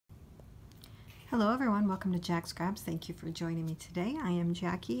Hello everyone, welcome to Jacqs Scraps. Thank you for joining me today. I am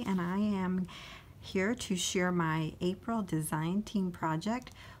Jackie and I am here to share my April design team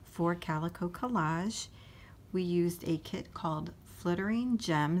project for Calico Collage. We used a kit called Flittering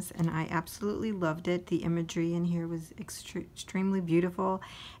Gems and I absolutely loved it. The imagery in here was extremely beautiful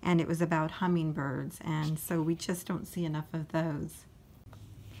and it was about hummingbirds, and so we just don't see enough of those.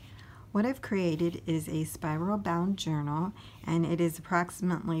 What I've created is a spiral bound journal, and it is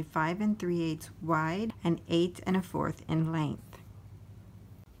approximately 5 3/8 wide and 8 1/4 in length.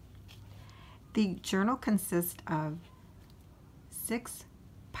 The journal consists of 6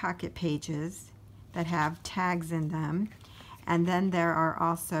 pocket pages that have tags in them, and then there are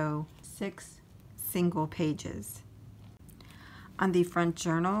also 6 single pages. On the front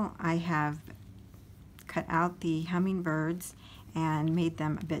journal, I have cut out the hummingbirds and made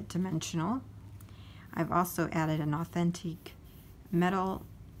them a bit dimensional. I've also added an authentic metal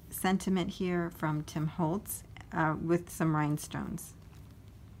sentiment here from Tim Holtz with some rhinestones.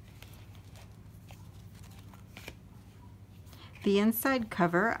 The inside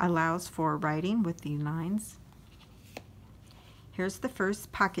cover allows for writing with the lines. Here's the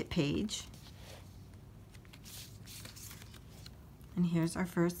first pocket page, and here's our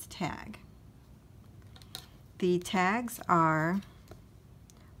first tag. The tags are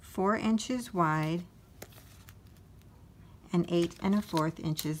 4 inches wide and 8 1/4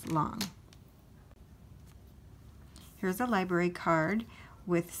 inches long. Here's a library card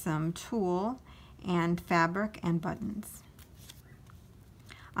with some tulle and fabric and buttons.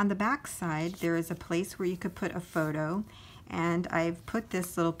 On the back side there is a place where you could put a photo, and I've put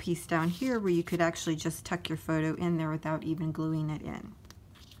this little piece down here where you could actually just tuck your photo in there without even gluing it in.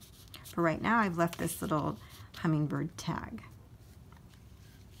 For right now I've left this little hummingbird tag.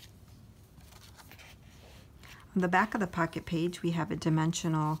 On the back of the pocket page we have a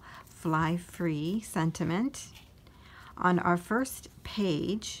dimensional fly free sentiment. On our first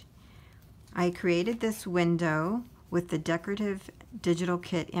page I created this window with the decorative digital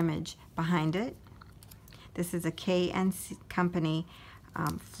kit image behind it. This is a K&C Company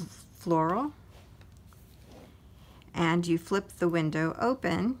floral, and you flip the window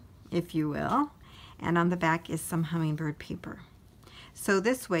open, if you will, and on the back is some hummingbird paper. So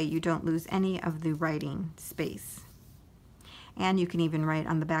this way you don't lose any of the writing space. And you can even write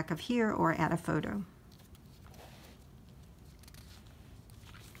on the back of here or add a photo.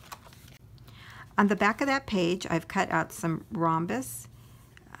 On the back of that page I've cut out some rhombus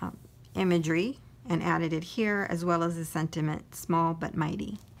imagery and added it here, as well as the sentiment, small but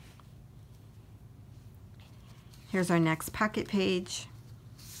mighty. Here's our next pocket page.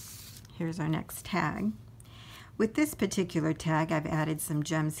 Here's our next tag. With this particular tag I've added some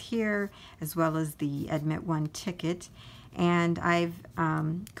gems here, as well as the Admit One ticket, and I've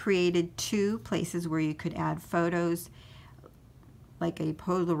created 2 places where you could add photos, like a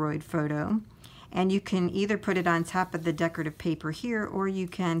Polaroid photo, and you can either put it on top of the decorative paper here, or you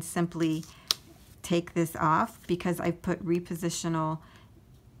can simply take this off, because I've put repositional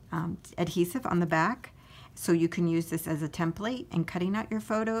adhesive on the back. So you can use this as a template and cutting out your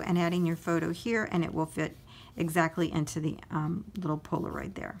photo and adding your photo here, and it will fit exactly into the little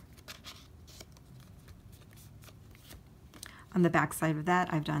Polaroid there. On the back side of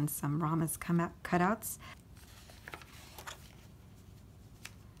that I've done some rhombus cutouts.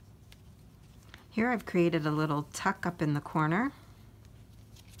 Here I've created a little tuck up in the corner,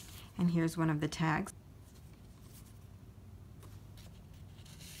 and here's one of the tags.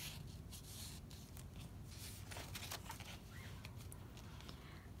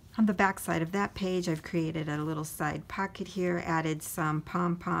 On the back side of that page I've created a little side pocket here, added some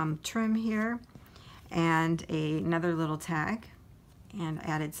pom-pom trim here, and another little tag, and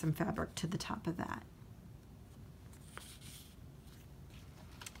added some fabric to the top of that.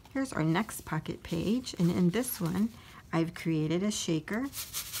 Here's our next pocket page, and in this one I've created a shaker.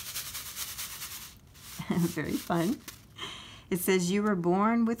 Very fun. It says, "You were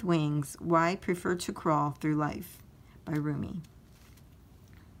born with wings. Why prefer to crawl through life?" by Rumi.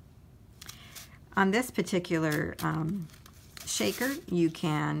 On this particular shaker, you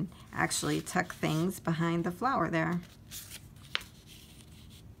can actually tuck things behind the flower there.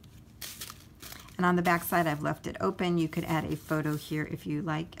 And on the back side, I've left it open. You could add a photo here if you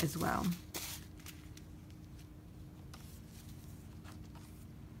like as well.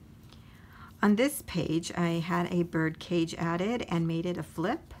 On this page, I had a bird cage added and made it a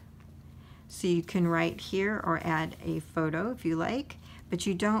flip. So you can write here or add a photo if you like, but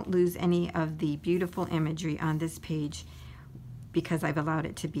you don't lose any of the beautiful imagery on this page because I've allowed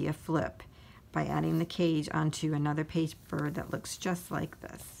it to be a flip by adding the cage onto another paper that looks just like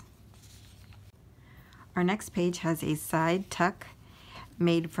this. Our next page has a side tuck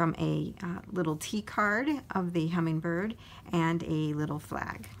made from a little T card of the hummingbird and a little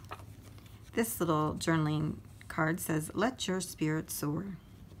flag. This little journaling card says, "Let your spirit soar."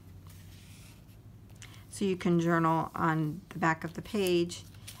 So you can journal on the back of the page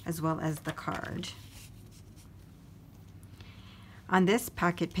as well as the card. On this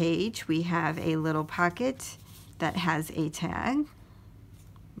pocket page, we have a little pocket that has a tag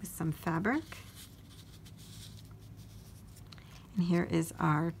with some fabric. And here is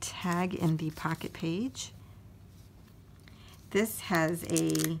our tag in the pocket page. This has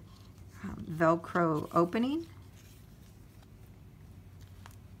a Velcro opening,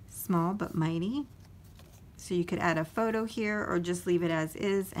 small but mighty. So you could add a photo here or just leave it as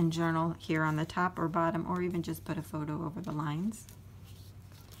is and journal here on the top or bottom, or even just put a photo over the lines.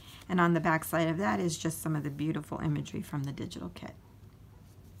 And on the back side of that is just some of the beautiful imagery from the digital kit.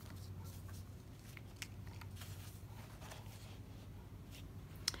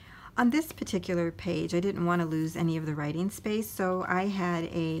 On this particular page, I didn't want to lose any of the writing space, so I had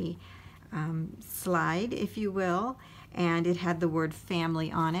a slide, if you will, and it had the word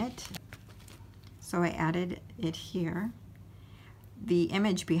family on it. So I added it here. The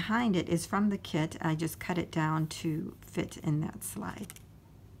image behind it is from the kit. I just cut it down to fit in that slide.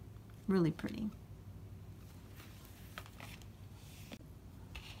 Really pretty.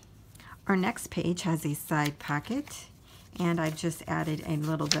 Our next page has a side pocket, and I've just added a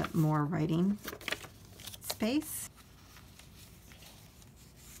little bit more writing space.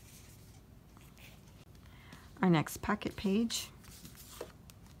 Our next pocket page,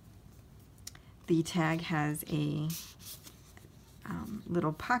 the tag has a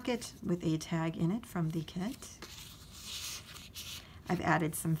little pocket with a tag in it from the kit. I've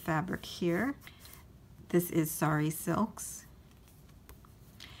added some fabric here. This is Sari Silks.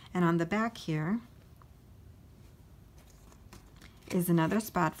 And on the back here is another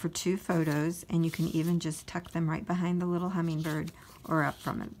spot for 2 photos, and you can even just tuck them right behind the little hummingbird or up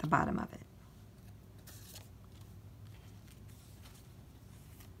from the bottom of it.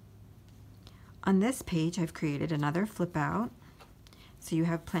 On this page, I've created another flip out, so you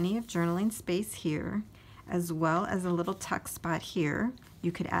have plenty of journaling space here, as well as a little tuck spot here.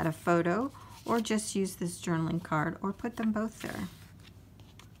 You could add a photo or just use this journaling card or put them both there.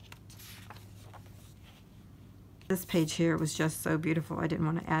 This page here was just so beautiful, I didn't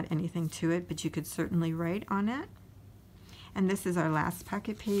want to add anything to it, but you could certainly write on it. And this is our last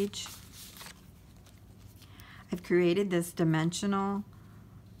pocket page. I've created this dimensional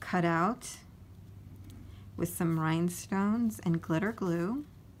cutout with some rhinestones and glitter glue.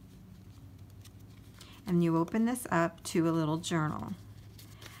 And you open this up to a little journal.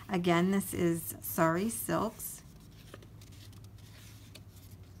 Again, this is Sari Silks.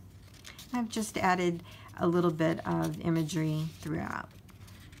 I've just added a little bit of imagery throughout.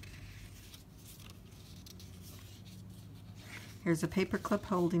 Here's a paper clip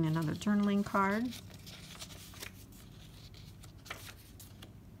holding another journaling card.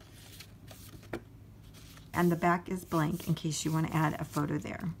 And the back is blank in case you want to add a photo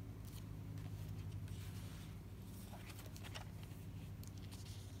there.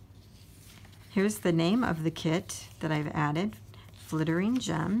 Here's the name of the kit that I've added, Flittering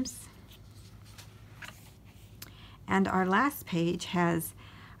Gems. And our last page has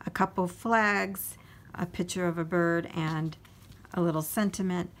a couple flags, a picture of a bird, and a little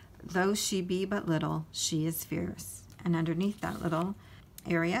sentiment, "Though she be but little, she is fierce." And underneath that little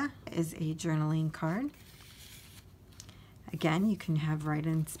area is a journaling card. Again, you can have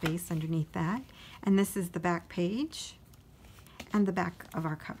write-in space underneath that. And this is the back page and the back of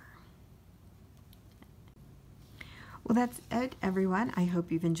our cover. Well, that's it, everyone. I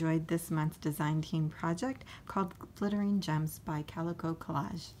hope you've enjoyed this month's design team project called Flittering Gems by Calico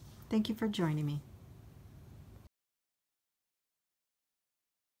Collage. Thank you for joining me.